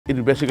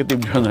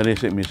Investigative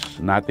journalism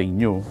is nothing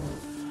new,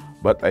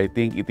 but I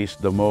think it is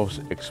the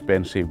most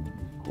expensive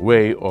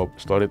way of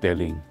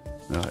storytelling,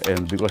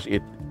 and because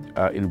it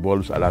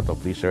involves a lot of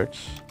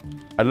research.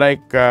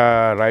 Unlike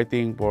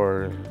writing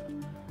for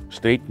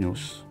straight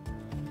news,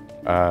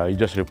 you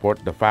just report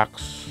the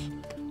facts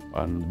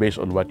based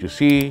on what you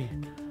see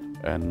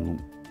and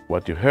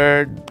what you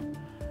heard,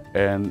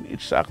 and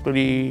it's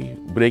actually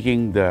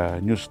breaking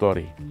the news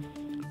story.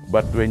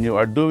 But when you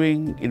are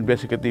doing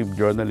investigative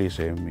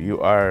journalism,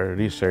 you are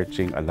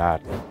researching a lot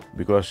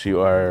because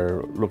you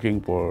are looking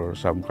for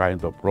some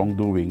kind of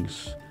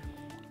wrongdoings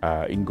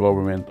in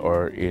government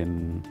or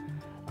in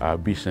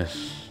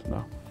business.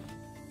 No?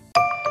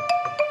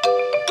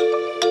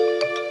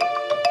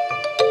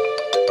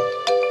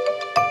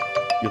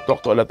 You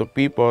talk to a lot of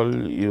people,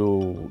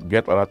 you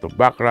get a lot of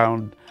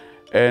background,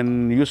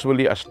 and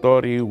usually a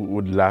story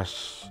would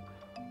last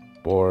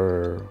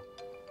for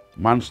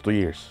months to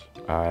years.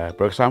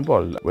 For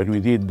example, when we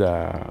did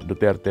the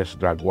Duterte's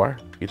drug war,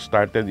 it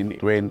started in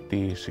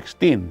 2016.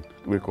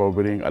 We're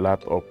covering a lot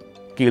of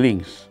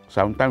killings.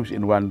 Sometimes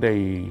in one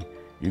day,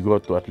 you go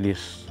to at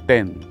least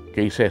 10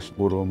 cases.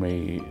 Puro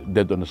may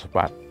dead on the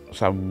spot.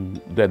 Some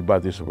dead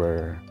bodies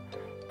were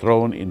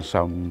thrown in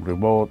some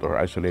remote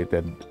or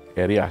isolated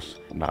areas.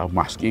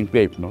 Naka-masking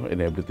tape, no,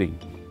 and everything.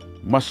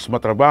 Mas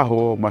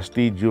matrabaho, mas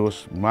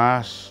tedious,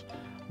 mas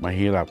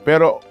mahirap.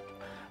 Pero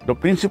the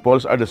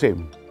principles are the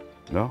same.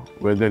 No?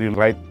 Whether you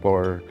write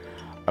for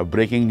a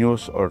breaking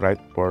news or write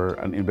for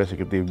an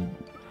investigative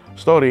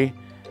story,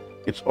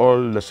 it's all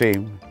the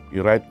same.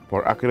 You write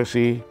for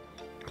accuracy,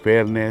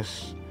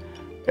 fairness,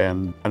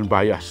 and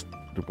unbiased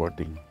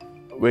reporting.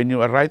 When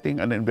you are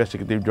writing an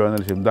investigative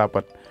journalism,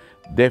 dapat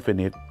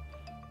definite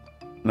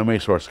na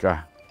may source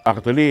ka.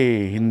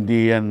 Actually,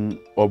 hindi yan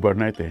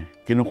overnight eh.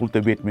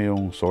 Kinukultivate mo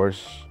yung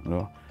source,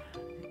 no?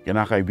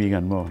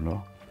 Kinakaibigan mo,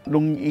 no?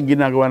 Nung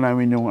ginagawa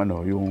namin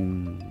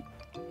yung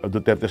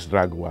Duterte's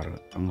drug war,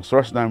 ang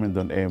source namin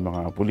doon ay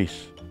mga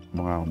pulis,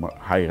 mga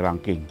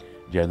high-ranking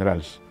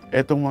generals.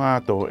 Etong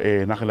mga to,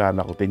 nakilala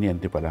ko,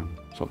 tenyente pa lang.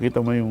 So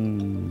kita mo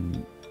yung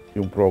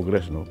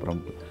progress, no? From,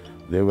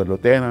 they were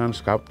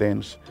lieutenants,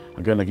 captains,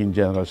 hanggang naging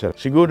general sir.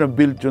 Siguro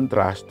na-build yung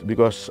trust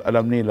because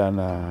alam nila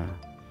na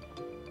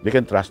they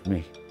can trust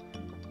me.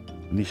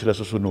 Hindi sila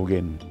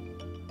susunugin.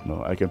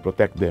 No? I can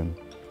protect them.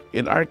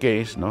 In our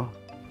case, no,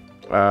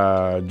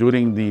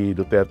 during the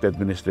Duterte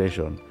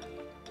administration,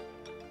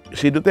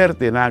 si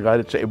Duterte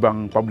nagalit sa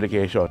ibang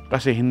publication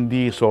kasi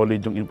hindi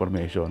solid yung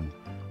information.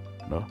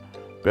 No?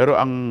 Pero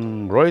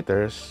ang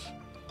Reuters,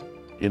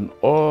 in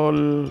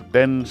all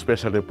 10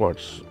 special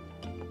reports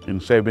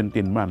in 17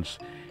 months,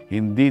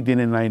 hindi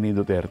dinenay ni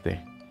Duterte.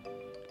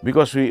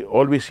 Because we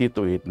always see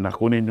to it na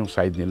kunin yung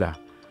side nila.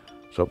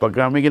 So pag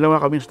may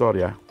ginawa kaming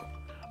storya,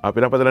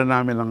 pinapadala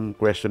namin ng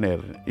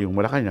questionnaire, yung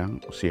Malacanang,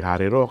 si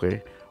Harry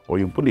Roque o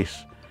yung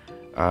police.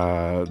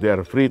 They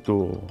are free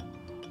to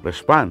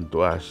respond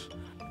to us.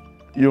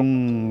 Yung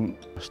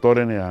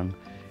story na yan,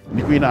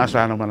 hindi ko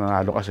inaasahan na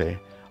mananalo kasi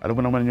alam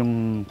mo naman yung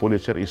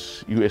Pulitzer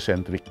is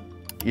US-centric.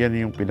 Yan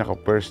yung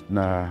pinaka-first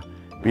na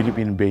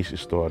Philippine-based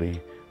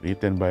story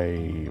written by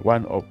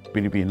one of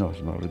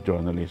Filipinos, no,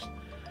 journalist.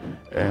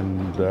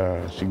 And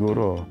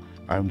siguro,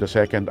 I'm the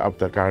second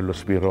after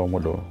Carlos P.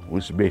 Romulo, who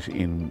is based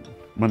in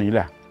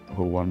Manila,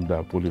 who won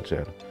the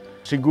Pulitzer.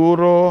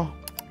 Siguro,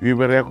 we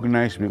were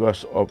recognized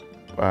because of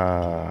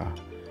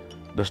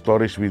the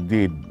stories we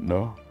did,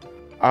 no?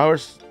 Our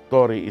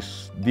story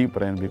is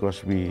different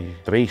because we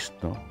traced,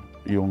 no,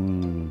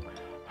 yung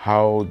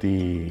how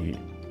the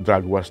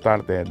drug war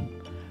started,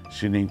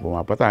 sining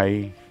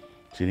pumapatay,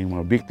 sining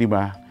mga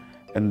biktima,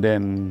 and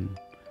then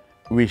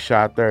we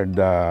shattered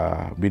the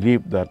belief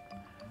that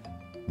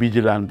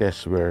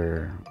vigilantes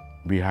were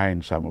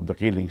behind some of the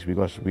killings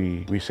because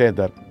we said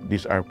that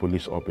these are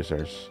police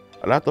officers.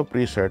 A lot of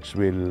research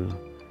will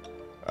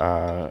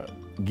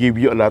give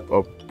you a lot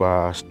of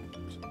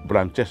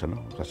branches,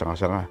 ano,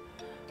 kasanga-sanga.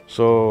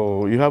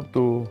 So you have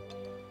to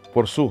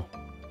pursue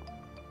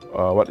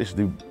what is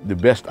the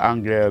best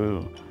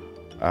angle,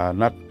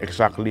 not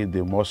exactly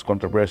the most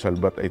controversial,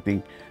 but I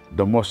think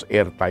the most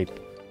airtight.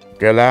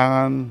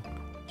 Kailangan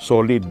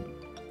solid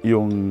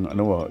yung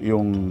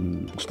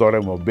story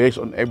mo based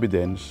on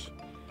evidence,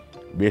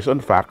 based on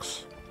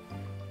facts,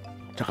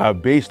 tsaka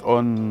based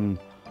on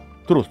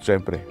truth,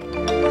 siyempre.